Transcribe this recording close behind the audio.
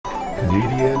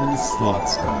Canadian slot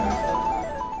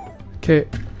style. Okay,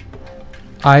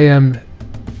 I am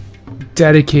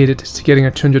dedicated to getting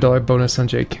a $200 bonus on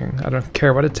Jade King. I don't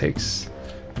care what it takes.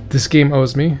 This game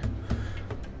owes me.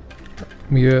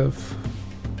 We have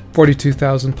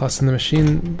 42,000 plus in the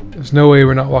machine. There's no way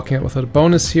we're not walking out without a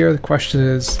bonus here. The question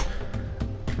is,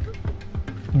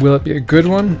 will it be a good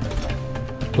one?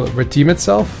 Will it redeem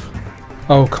itself?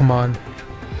 Oh, come on.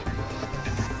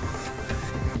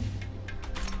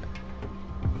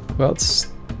 Well, at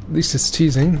least it's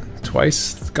teasing.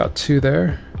 Twice. Got 2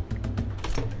 there.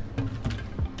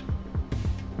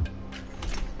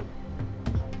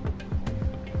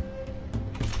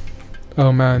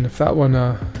 Oh man, if that one,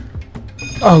 oh,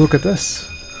 look at this.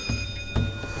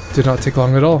 Did not take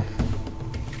long at all.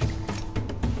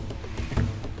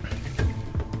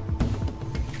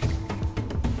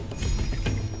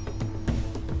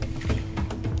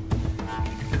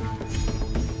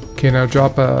 Okay, now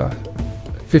drop a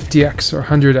 50x or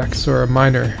 100x or a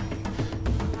minor.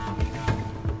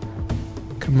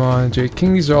 Come on, Jade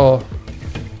King, these are all...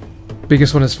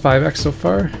 Biggest one is 5x so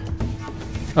far.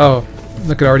 Oh,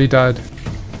 look, it already died.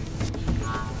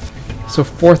 So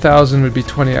 4,000 would be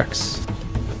 20x.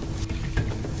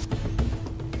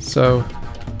 So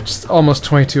just almost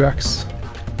 22x.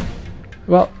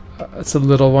 Well, it's a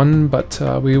little one, but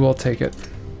we will take it.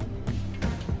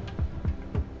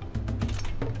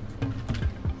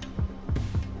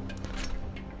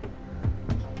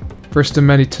 First of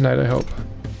many tonight, I hope.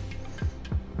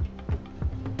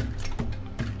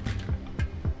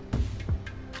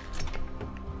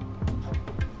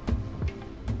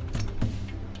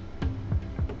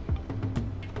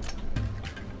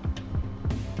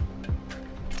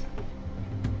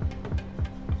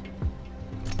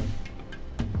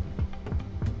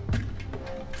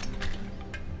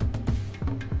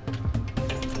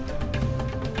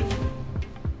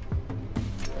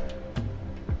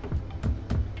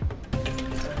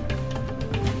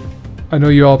 I know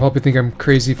you all probably think I'm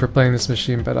crazy for playing this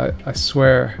machine, but I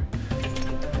swear,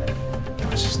 I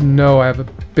just know I have a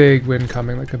big win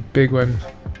coming, like a big win.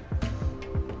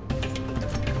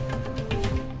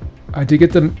 I did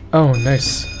get them. Oh,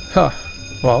 nice. Huh.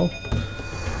 Well,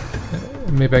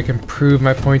 maybe I can prove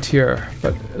my point here,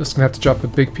 but it's gonna have to drop a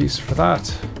big piece for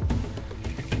that.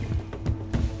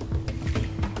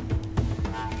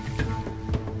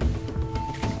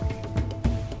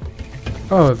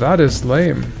 Oh, that is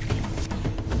lame.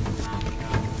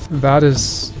 That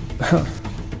is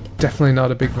definitely not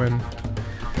a big win.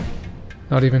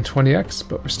 Not even 20x,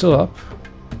 but we're still up.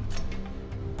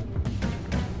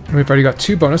 And we've already got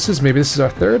 2 bonuses. Maybe this is our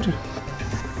 3rd.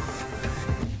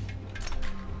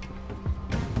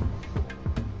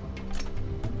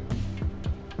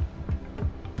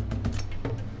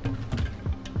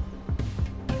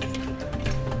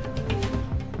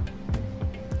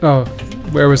 Oh,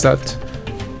 where was that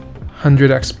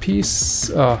 100x piece?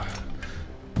 Oh.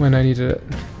 When I needed it.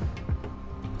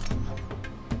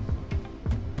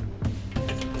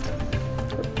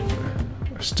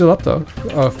 We're still up though.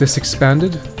 Oh, if this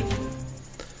expanded.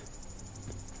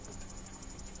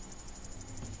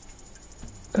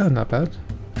 Oh, not bad.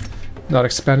 Not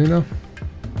expanding though.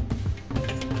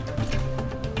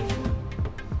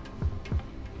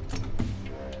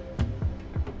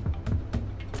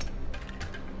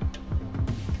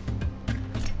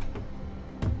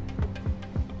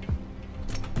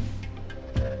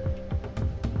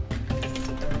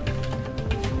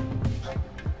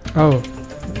 Oh,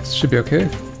 this should be okay.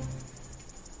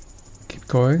 Keep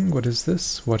going. What is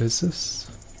this? What is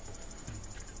this?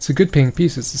 It's a good paying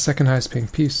piece. It's the 2nd highest paying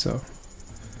piece, so.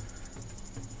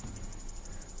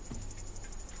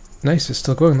 Nice, it's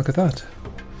still going. Look at that.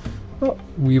 Well,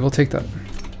 we will take that.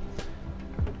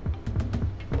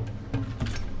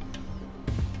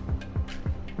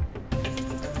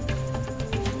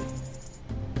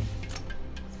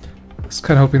 I was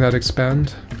kind of hoping that'd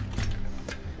expand.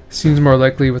 Seems more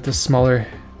likely with the smaller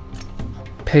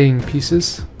paying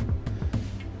pieces.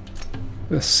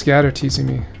 The scatter teasing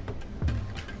me.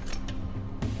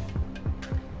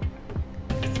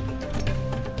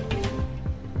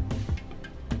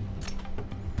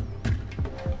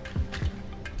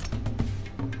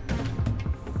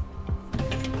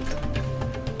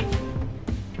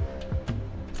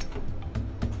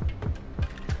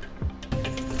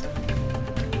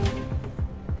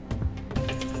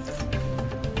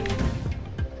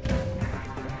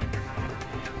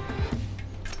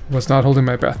 Was not holding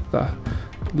my breath. The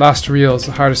last reel is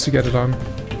the hardest to get it on.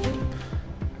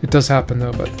 It does happen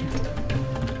though, but...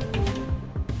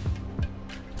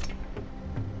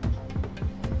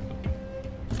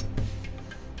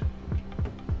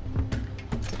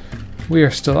 We are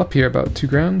still up here about 2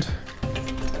 grand.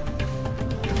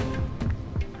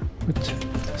 Which,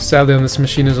 sadly on this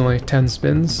machine is only 10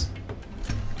 spins.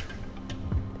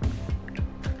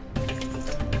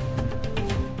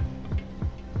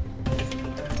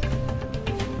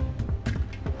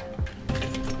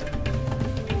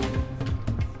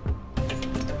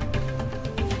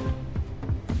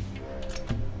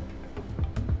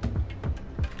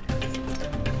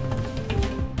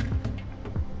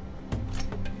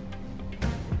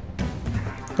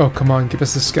 Oh, come on, give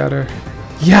us a scatter.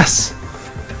 Yes!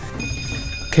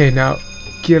 Okay, now,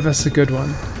 give us a good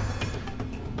one.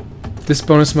 This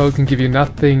bonus mode can give you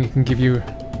nothing, it can give you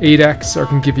 8x, or it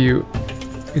can give you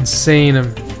insane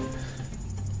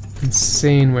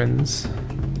wins.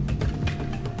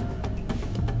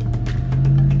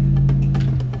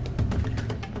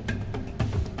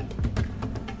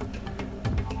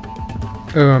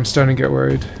 Oh, I'm starting to get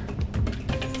worried.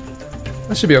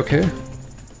 That should be okay.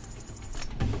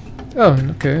 Oh,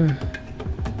 okay.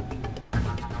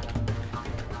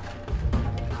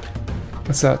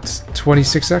 What's that?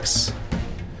 26x?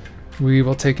 We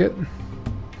will take it. I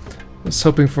was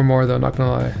hoping for more though, not gonna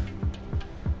lie.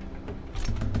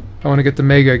 I want to get the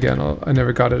Mega again. I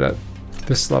never got it at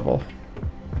this level.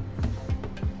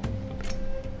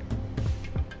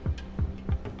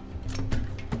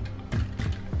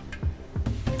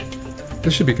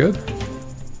 This should be good.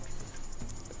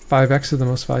 5x is the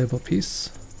most valuable piece.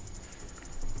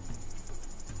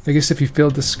 I guess if you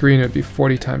filled the screen, it would be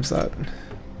 40 times that.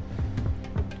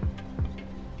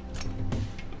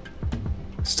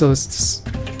 Still, it's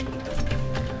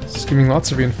giving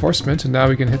lots of reinforcement, and now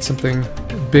we can hit something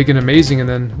big and amazing and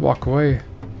then walk away.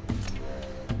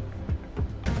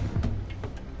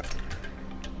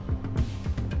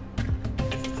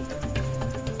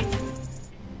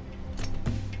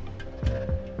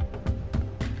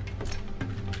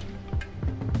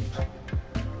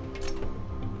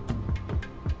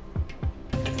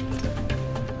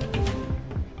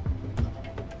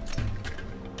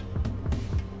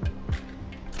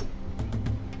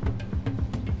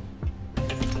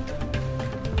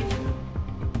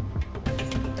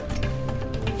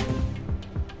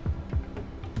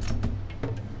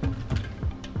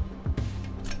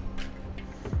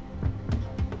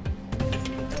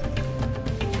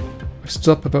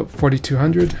 Still up about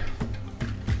 4,200.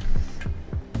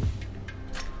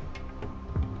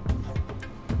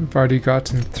 We've already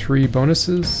gotten 3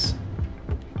 bonuses.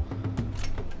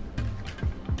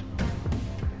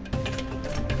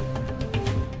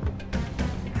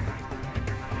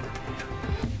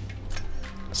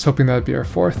 I was hoping that would be our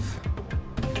 4th.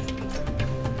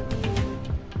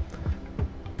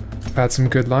 I've had some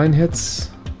good line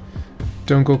hits.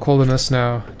 Don't go cold on us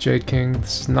now, Jade King.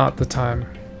 This is not the time.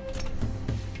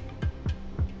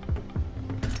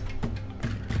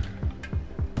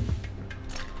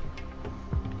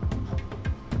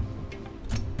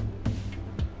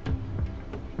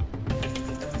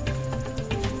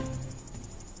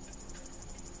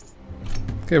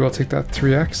 Okay, we'll take that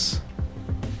 3x.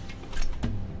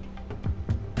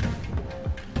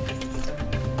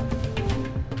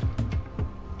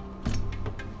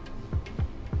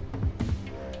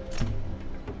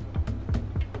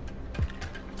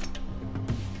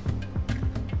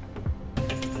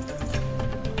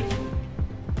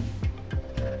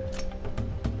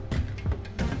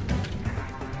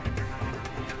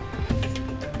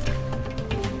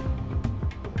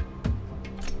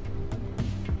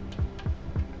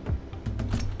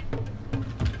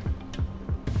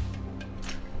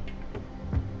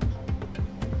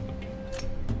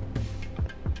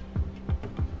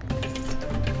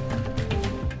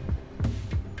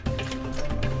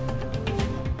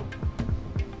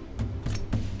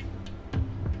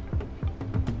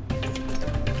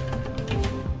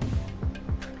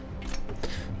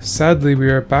 Sadly, we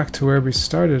are back to where we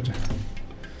started.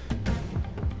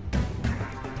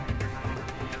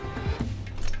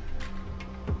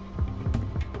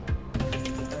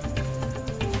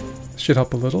 Should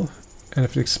help a little, and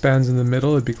if it expands in the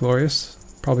middle, it'd be glorious.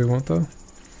 Probably won't though.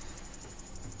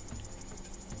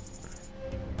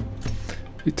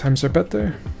 8 times our bet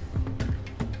there.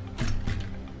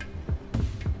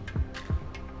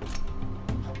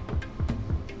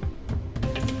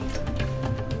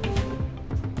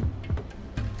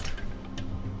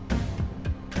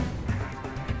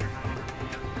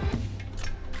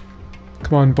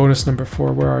 Come on, bonus number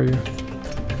 4, where are you?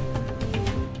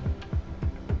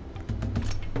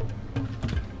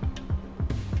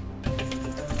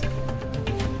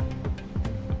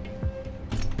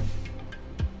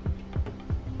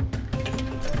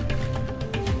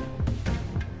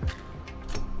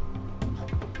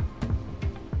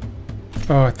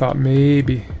 Oh, I thought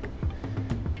maybe.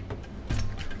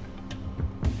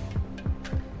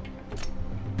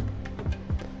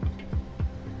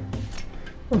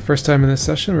 Well, first time in this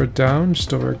session, we're down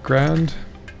just over $1,000.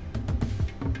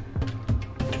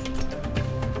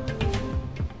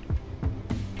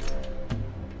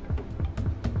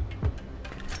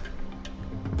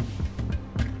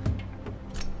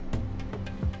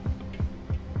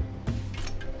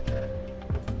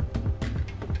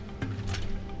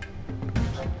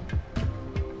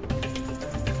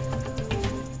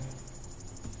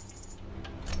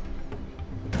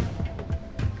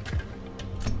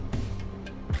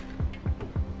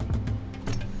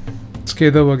 Okay,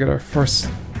 though, we'll get our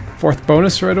fourth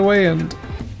bonus right away and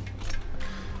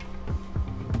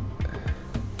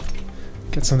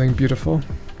get something beautiful.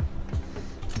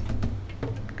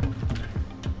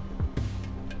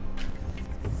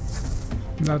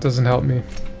 That doesn't help me.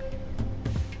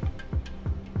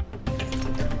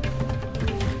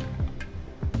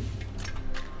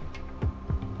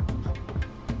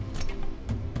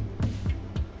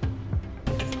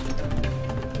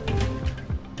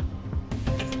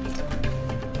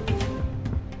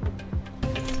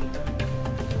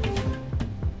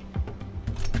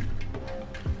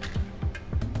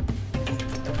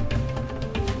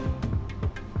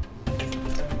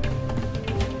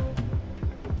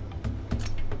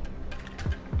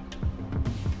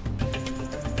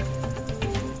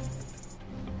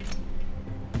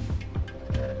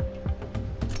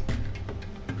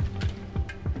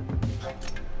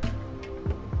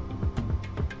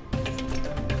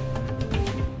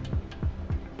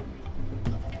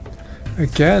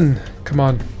 Again, come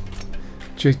on.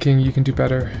 Jade King, you can do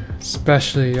better,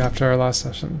 especially after our last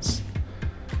sessions.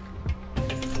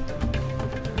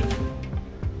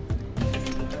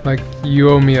 Like, you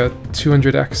owe me a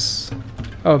 200x.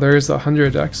 Oh, there's a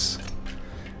 100x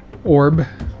orb.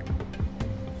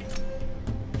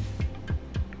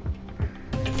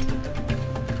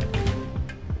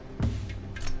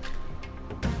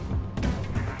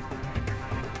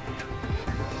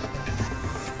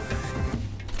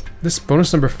 This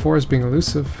bonus number 4 is being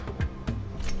elusive.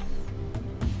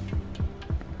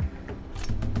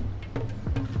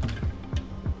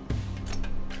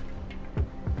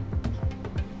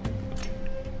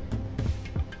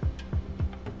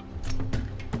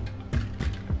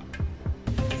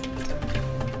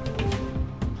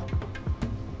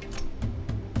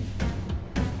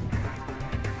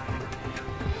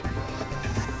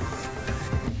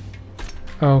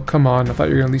 Oh, come on. I thought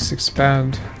you were going to at least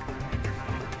expand.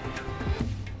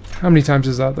 How many times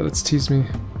is that it's teased me?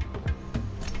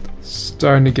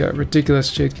 Starting to get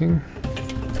ridiculous, Jade King.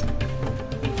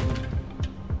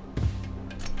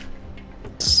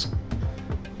 It's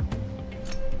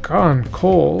gone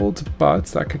cold, but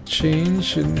that could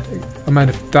change. And I mean,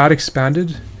 if that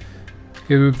expanded,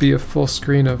 it would be a full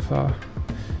screen of,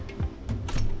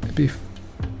 it'd be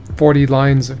 40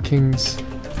 lines of kings.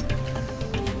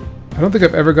 I don't think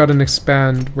I've ever got an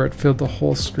expand where it filled the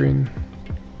whole screen.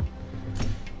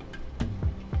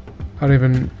 I don't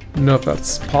even know if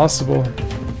that's possible.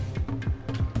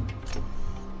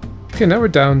 Okay, now we're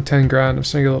down 10 grand. I'm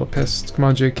starting to get a little pissed. Come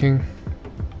on, Jade King.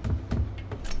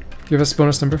 Give us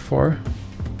bonus number 4.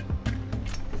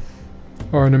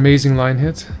 Or an amazing line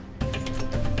hit.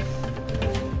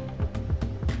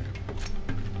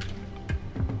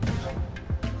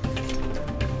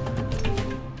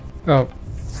 Oh,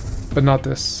 but not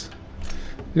this.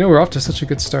 You know, we're off to such a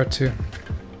good start too.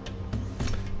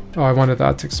 Oh, I wanted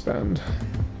that to expand.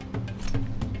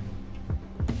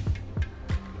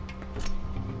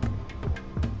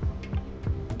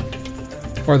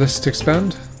 Or this to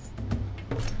expand?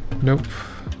 Nope.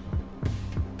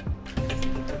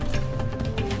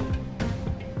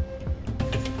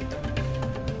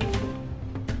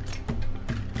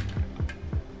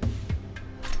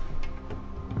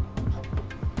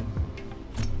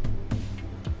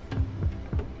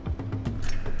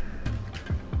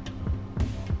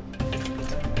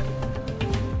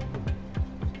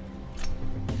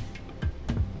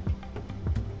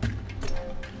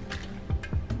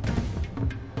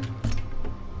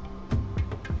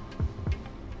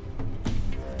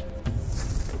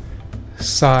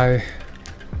 Sigh.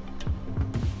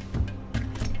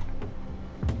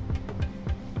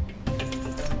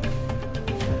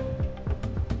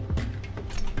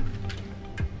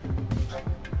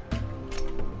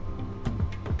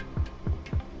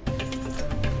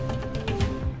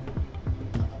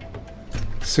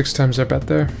 Six times our bet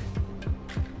there.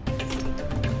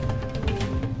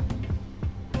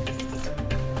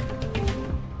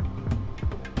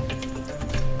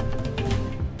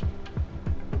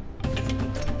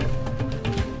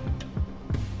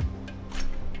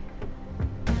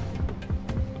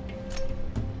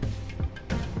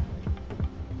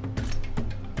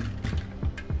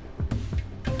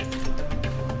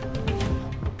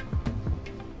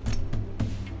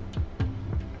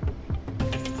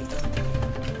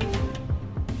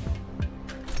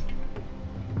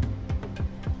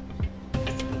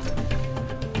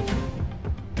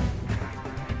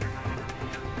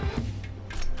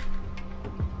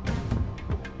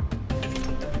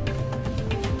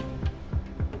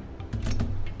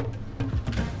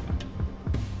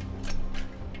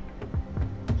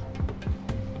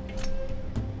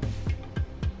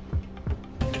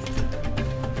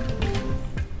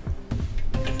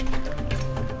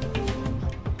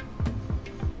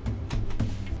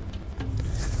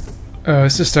 Oh,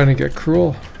 it's just starting to get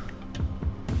cruel.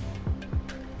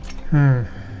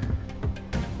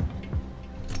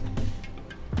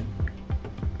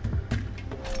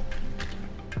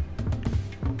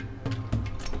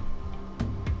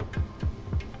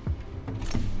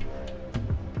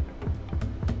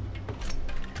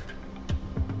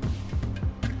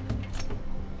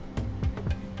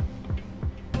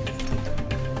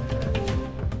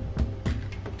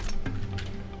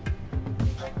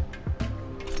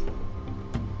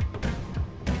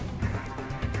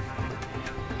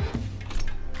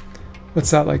 What's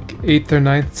that, like 8th or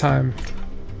 9th time?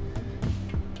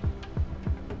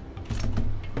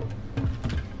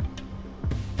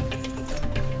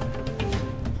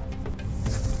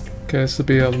 Okay, this will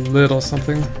be a little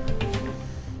something.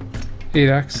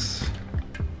 8x.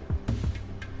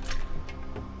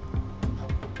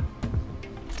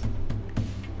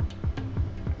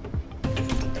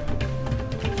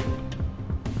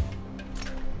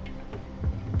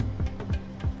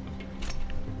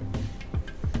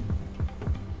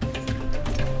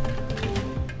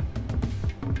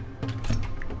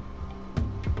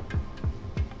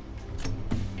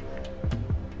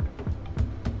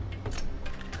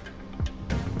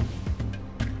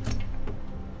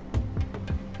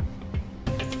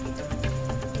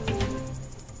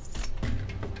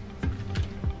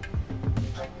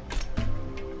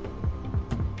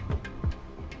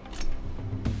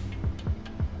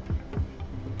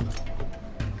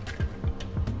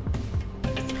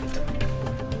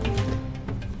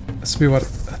 This will be what,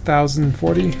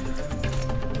 1,040?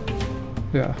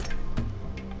 Yeah.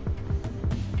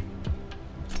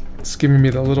 It's giving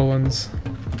me the little ones.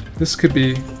 This could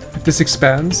be, if this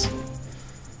expands.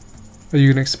 Are you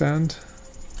gonna expand?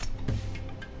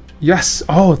 Yes!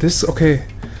 Oh, this, okay.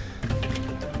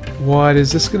 What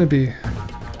is this gonna be?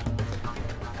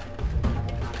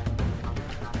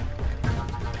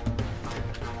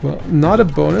 Well, not a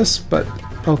bonus, but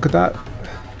oh, look at that.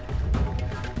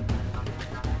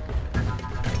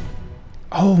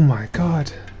 Oh my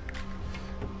god.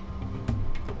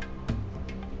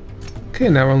 Okay,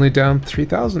 now we're only down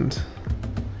 3,000.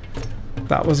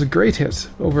 That was a great hit.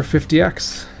 Over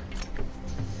 50x.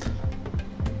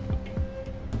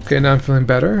 Okay, now I'm feeling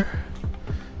better.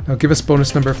 Now give us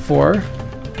bonus number 4.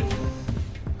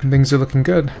 And things are looking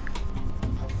good.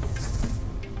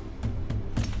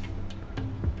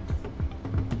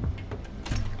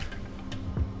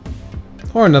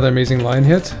 Or another amazing line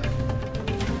hit.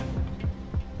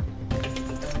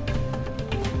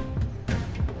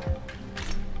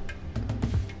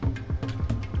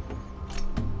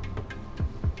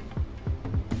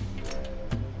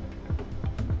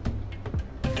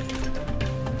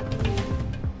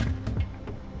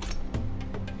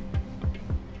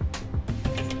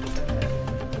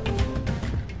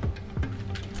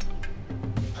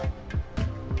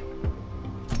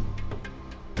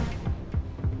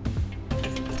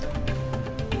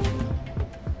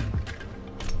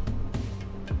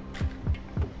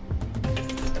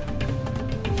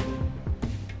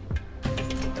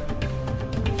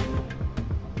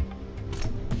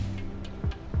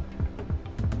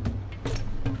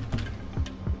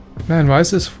 Man, why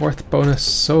is this 4th bonus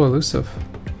so elusive?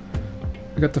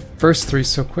 We got the first 3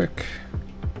 so quick.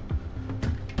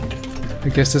 I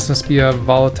guess this must be a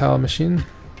volatile machine.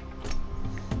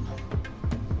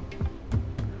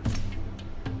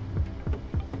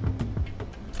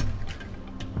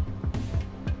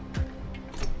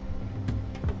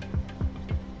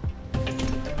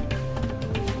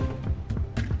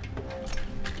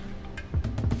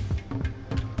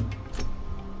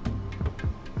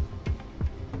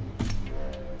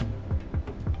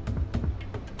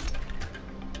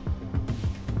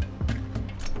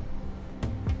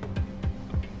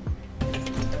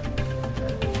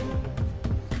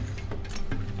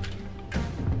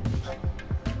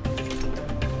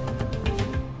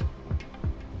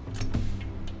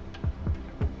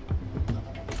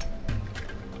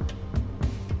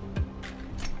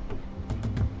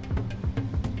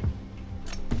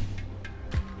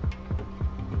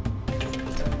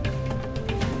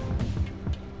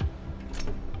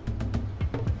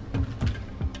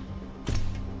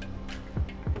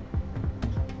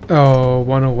 Oh,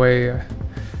 1 away.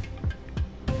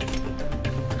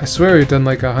 I swear we've done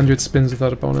like 100 spins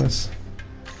without a bonus.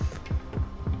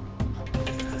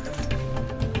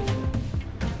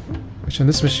 Which on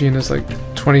this machine is like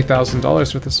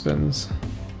 $20,000 worth of spins.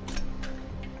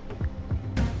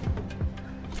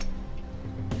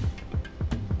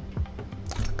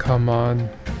 Come on.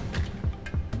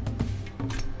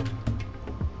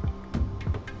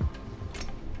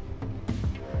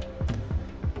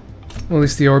 Well, at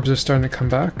least the orbs are starting to come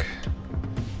back.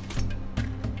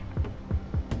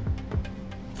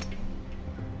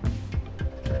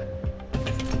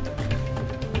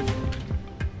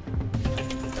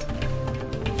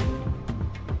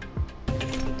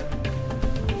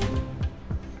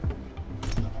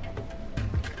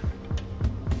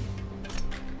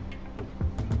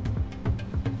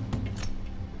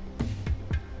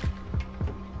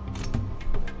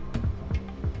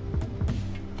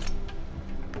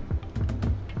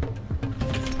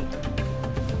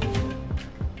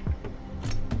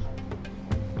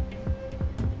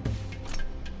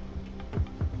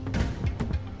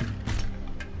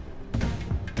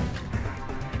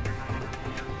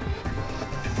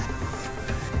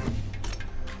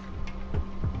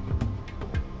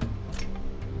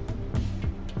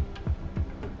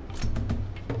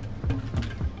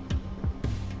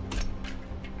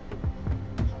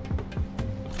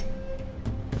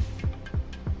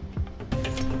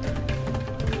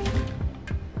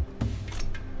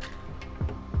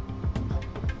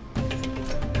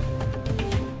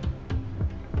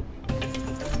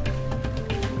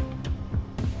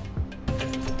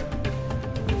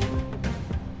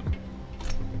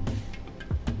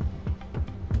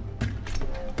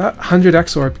 That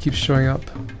 100x orb keeps showing up.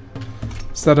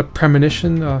 Is that a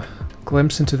premonition, a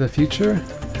glimpse into the future?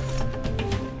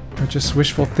 Or just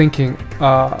wishful thinking?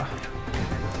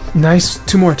 Nice!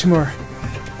 Two more.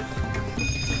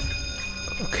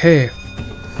 Okay,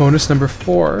 bonus number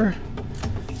 4.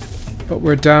 But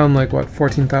we're down like, what,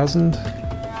 14,000?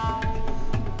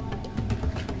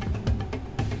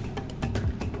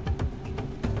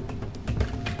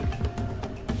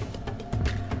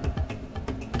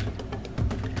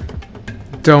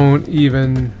 Don't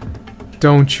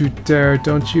you dare,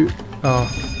 don't you.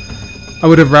 Oh, I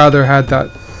would have rather had that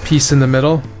piece in the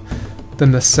middle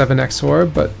than the 7x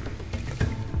orb, but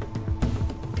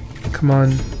come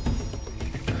on.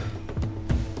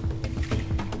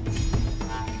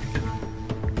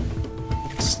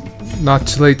 It's not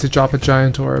too late to drop a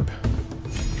giant orb.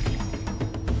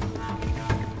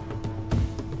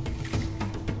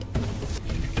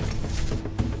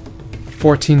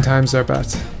 $14 times our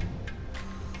bet.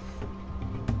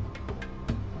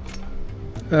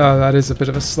 That is a bit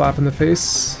of a slap in the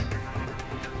face.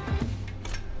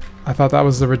 I thought that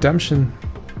was the redemption.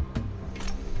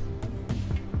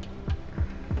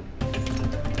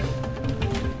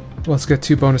 Let's get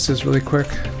 2 bonuses really quick.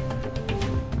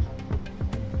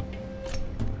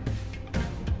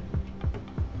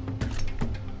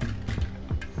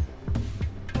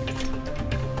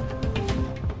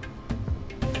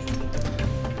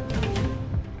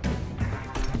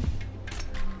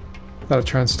 Gotta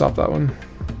try and stop that one.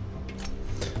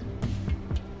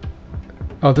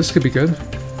 Oh, this could be good.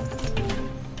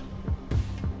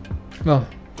 Well,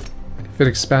 if it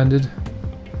expanded.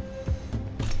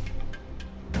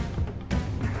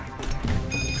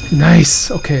 Nice!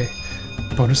 Okay.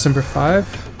 Bonus number 5.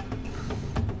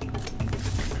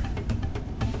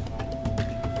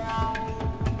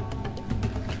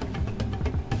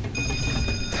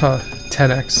 Huh,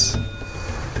 10x.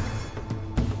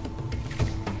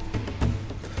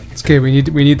 It's okay, we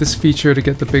need this feature to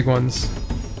get the big ones.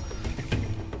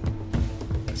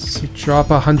 So drop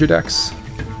 100x.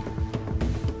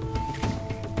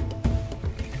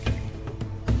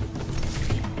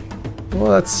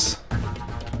 Well, that's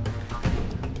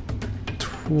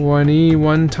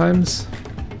 21 times.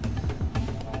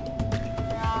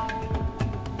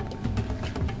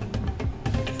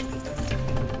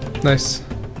 Nice.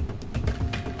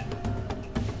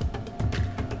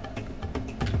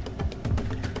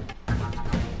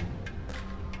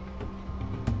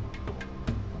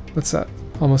 What's that?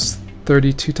 Almost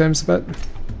 32 times the bet.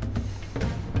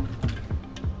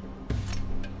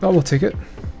 Oh, we'll take it.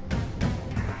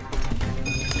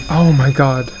 Oh my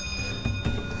god.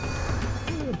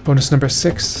 Bonus number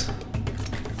 6.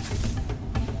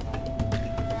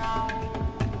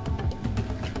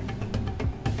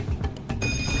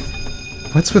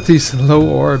 What's with these low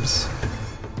orbs?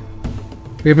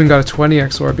 We haven't got a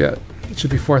 20x orb yet. It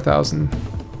should be 4,000.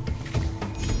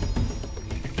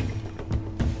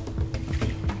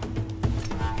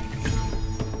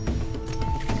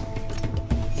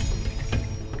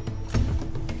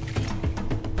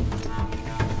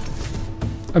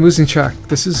 I'm losing track.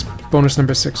 This is bonus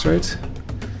number 6, right?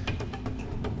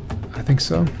 I think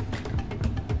so.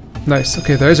 Nice.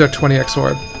 Okay, there's our 20x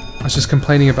orb. I was just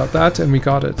complaining about that, and we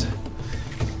got it.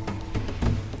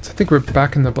 So I think we're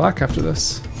back in the black after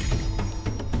this.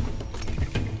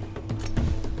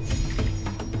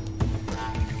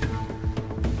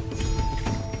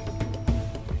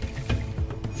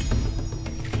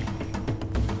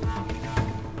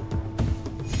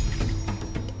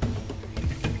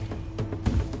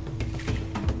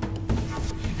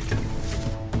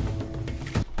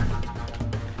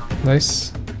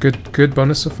 Nice. Good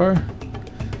bonus so far.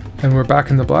 And we're back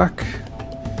in the black.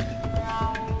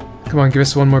 Come on, give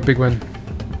us one more big win.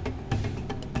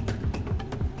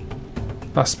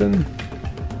 Last spin.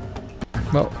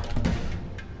 Well,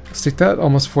 let's take that.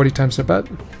 Almost 40 times our bet.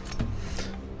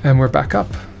 And we're back up.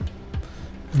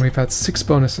 And we've had 6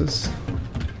 bonuses.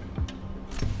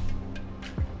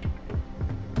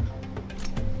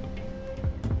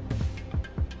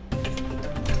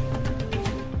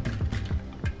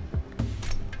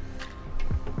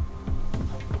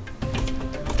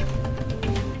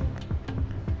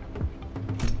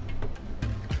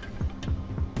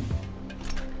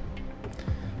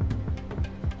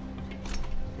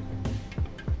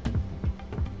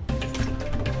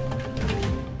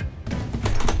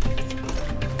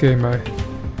 Game I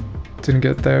didn't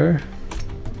get there.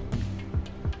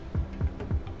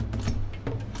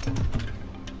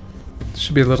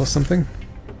 Should be a little something.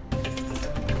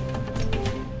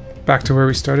 Back to where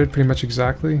we started, pretty much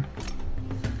exactly.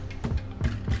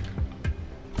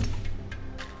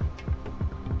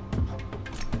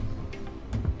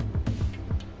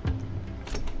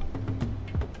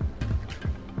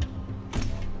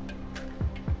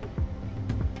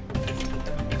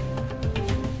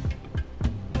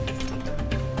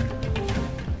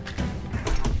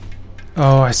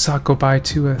 Oh, I saw it go by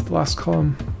too at the last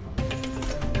column.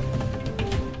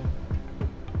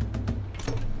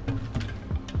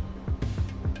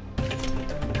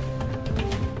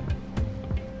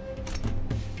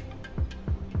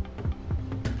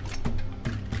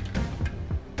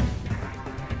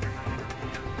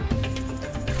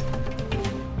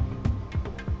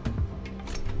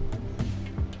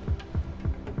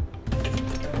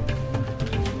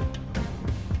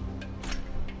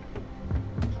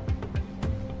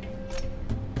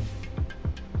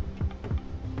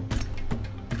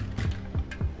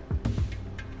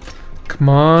 Come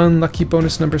on, lucky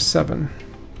bonus number 7.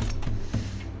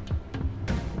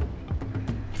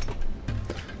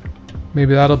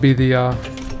 Maybe that'll be the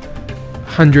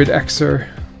 100xer.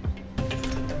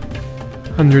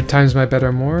 100 times my bet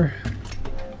or more.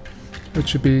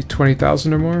 Which would be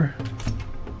 20,000 or more.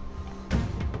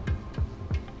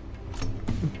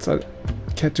 So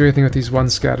I can't do anything with these one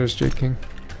scatters, Jade King.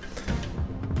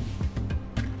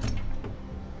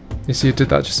 You see, it did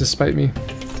that just to spite me.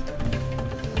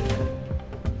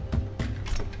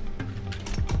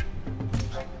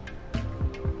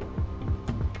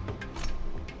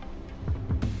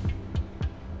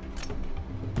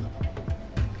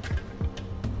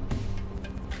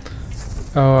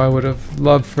 Oh, I would have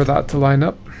loved for that to line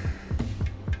up.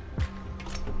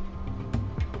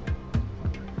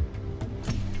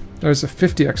 There's a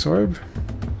 50x orb.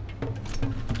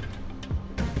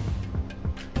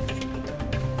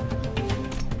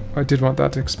 I did want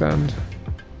that to expand.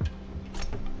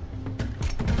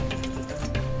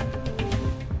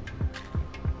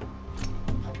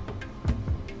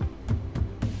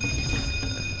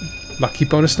 Lucky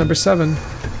bonus number 7.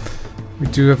 We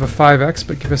do have a 5x,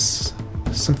 but give us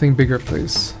something bigger,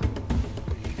 please.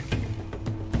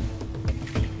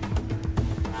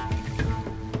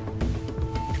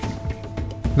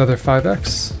 Another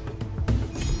 5x.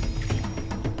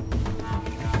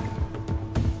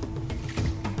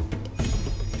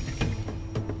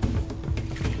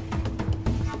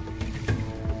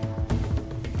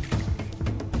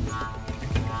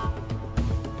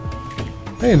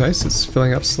 Hey, nice, it's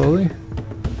filling up slowly.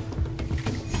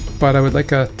 But I would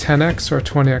like a 10x or a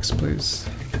 20x, please.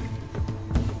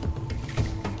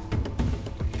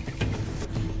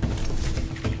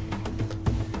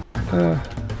 Uh,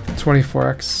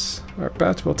 24x. Our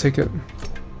bet, we'll take it.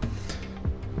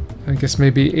 I guess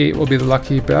maybe 8 will be the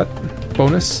lucky bet.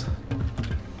 Bonus.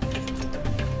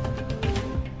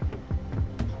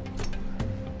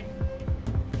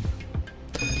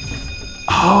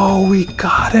 Oh, we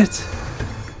got it!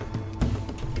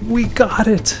 We got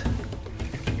it!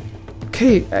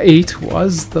 Okay, 8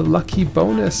 was the lucky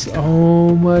bonus.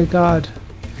 Oh my god.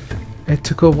 It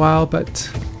took a while,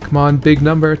 but come on, big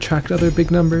number, attract other big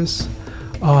numbers.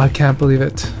 Oh, I can't believe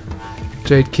it.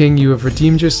 Jade King, you have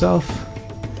redeemed yourself.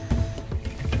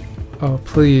 Oh,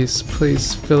 please,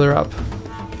 please, fill her up.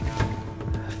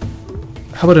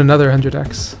 How about another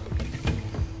 100x?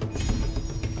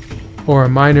 Or a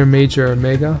minor, major, or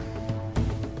mega?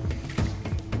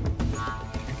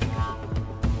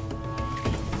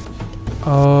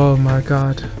 Oh my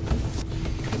god.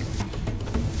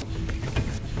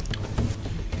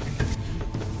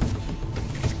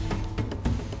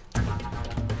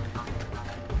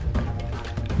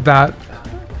 That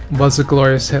was a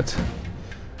glorious hit.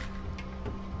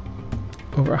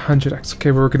 Over 100x.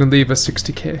 Okay, we're gonna leave a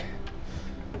 60k.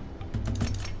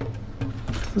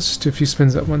 Let's just do a few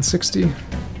spins at 160.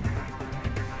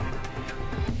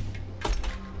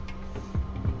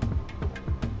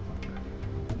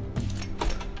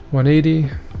 $180.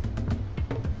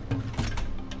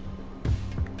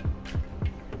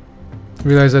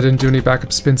 Realize I didn't do any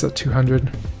backup spins at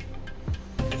 200.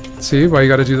 See why you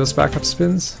gotta do those backup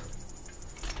spins?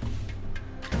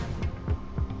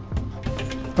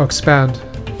 Oh, expand.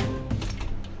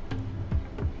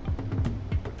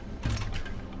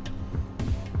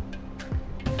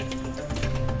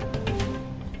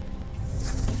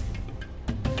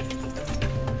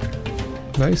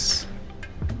 Nice.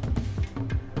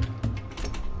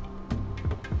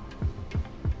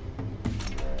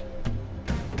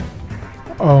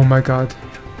 Oh my god.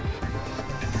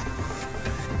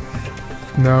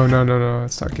 No, no, no, no,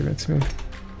 it's not giving it to me.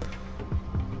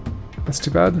 That's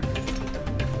too bad.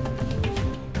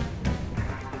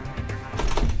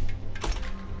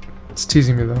 It's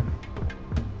teasing me though.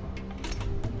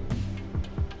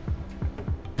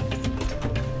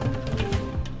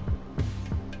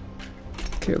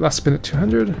 Okay, last spin at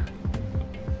 200.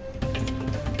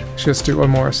 Actually, let's do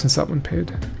one more since that one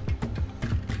paid.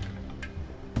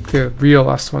 Okay, real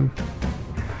last one.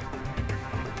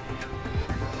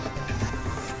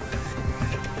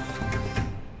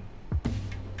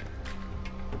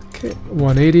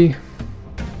 180.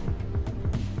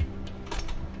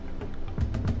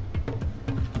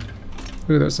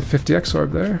 Ooh, there's a 50x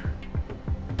orb there.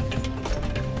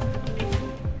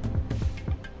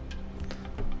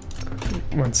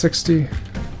 $160.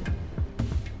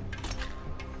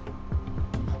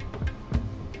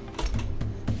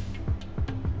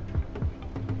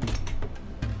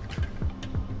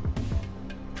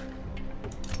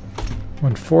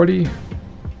 $140.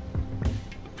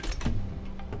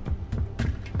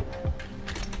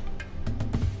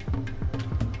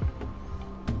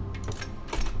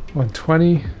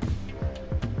 $120.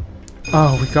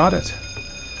 Oh, we got it.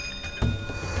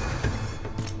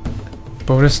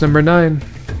 Bonus number 9.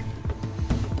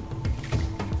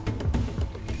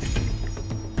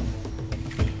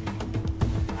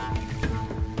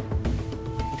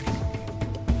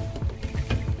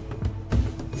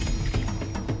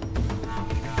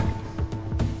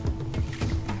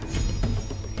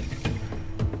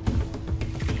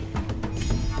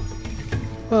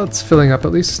 Well, it's filling up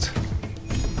at least.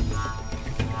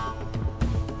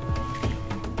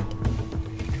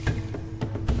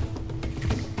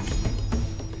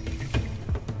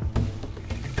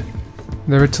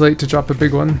 Never too late to drop a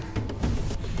big one.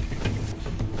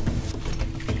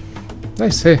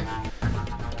 Nice, hey.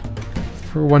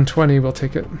 For 120, we'll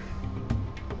take it.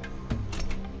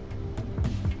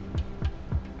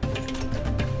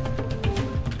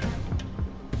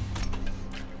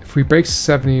 If we break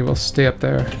 70, we'll stay up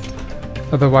there.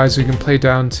 Otherwise, we can play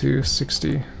down to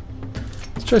 60.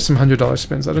 Let's try some $100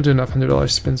 spins. I don't do enough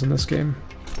 $100 spins in this game.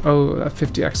 Oh, that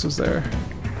 50x was there.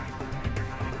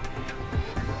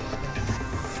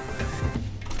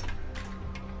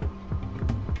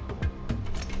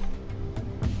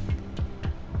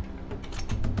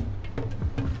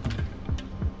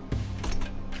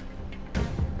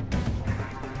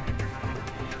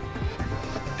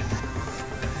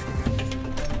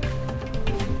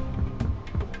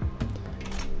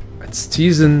 It's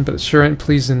teasing, but it sure ain't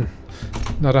pleasing.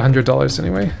 Not $100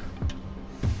 anyway.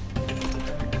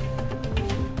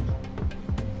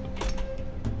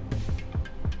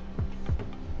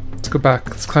 Let's go back.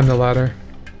 Let's climb the ladder.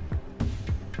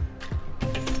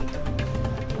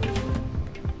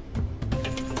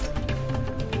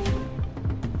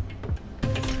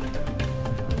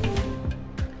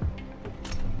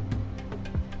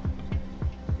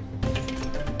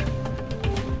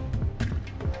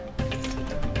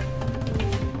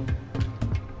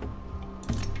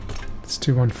 Let's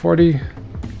do 140.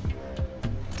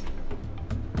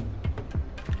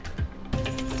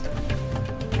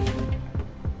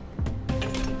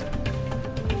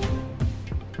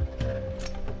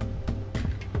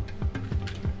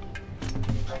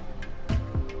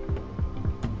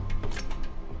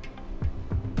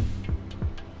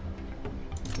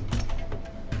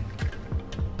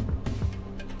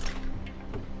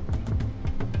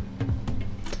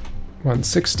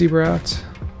 $160 we're at.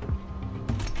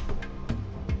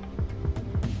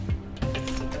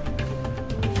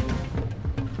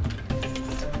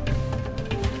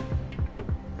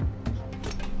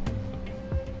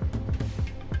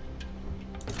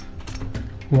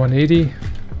 $180.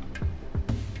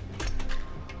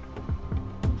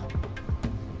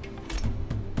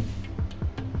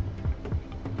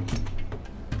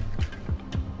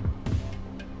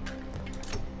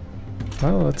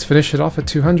 Well, let's finish it off at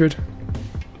 200.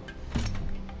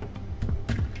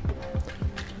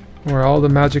 Where all the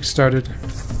magic started.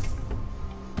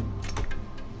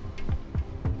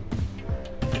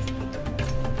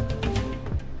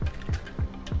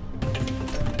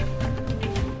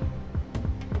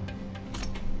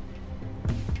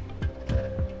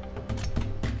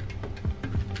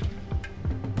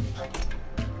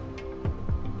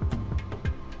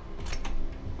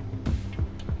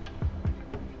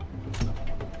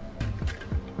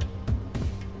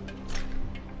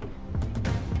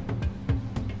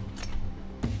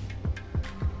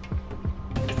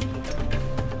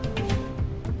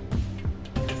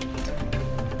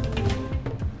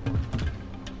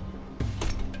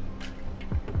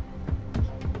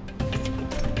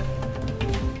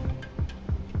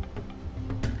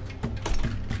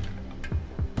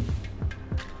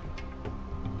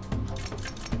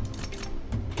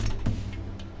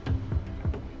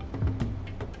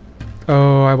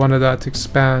 Oh, I wanted that to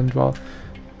expand. Well,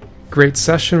 great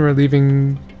session. We're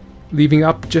leaving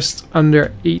up just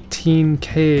under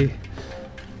 18k.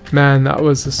 Man, that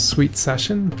was a sweet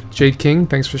session. Jade King,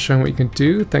 thanks for showing what you can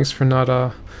do. Thanks for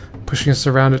not pushing us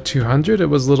around at 200. It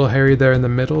was a little hairy there in the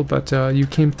middle, but you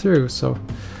came through. So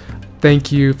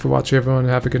thank you for watching, everyone, and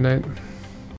have a good night.